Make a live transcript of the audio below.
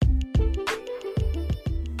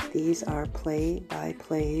These are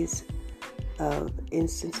play-by-plays of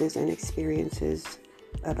instances and experiences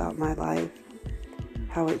about my life,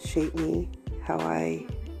 how it shaped me, how I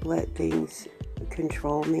let things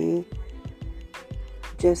control me.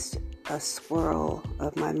 Just a swirl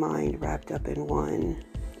of my mind wrapped up in one.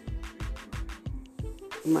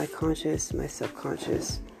 My conscious, my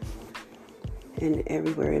subconscious, and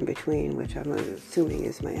everywhere in between, which I'm assuming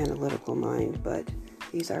is my analytical mind. But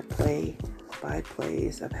these are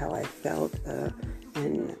play-by-plays of how I felt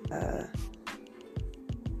and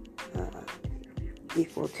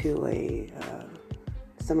equal to a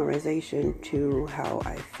summarization to how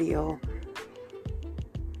I feel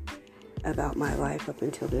about my life up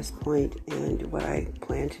until this point and what I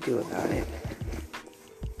plan to do about it.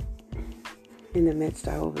 In the midst,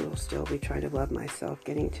 I will still be trying to love myself,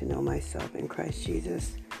 getting to know myself in Christ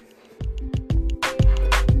Jesus.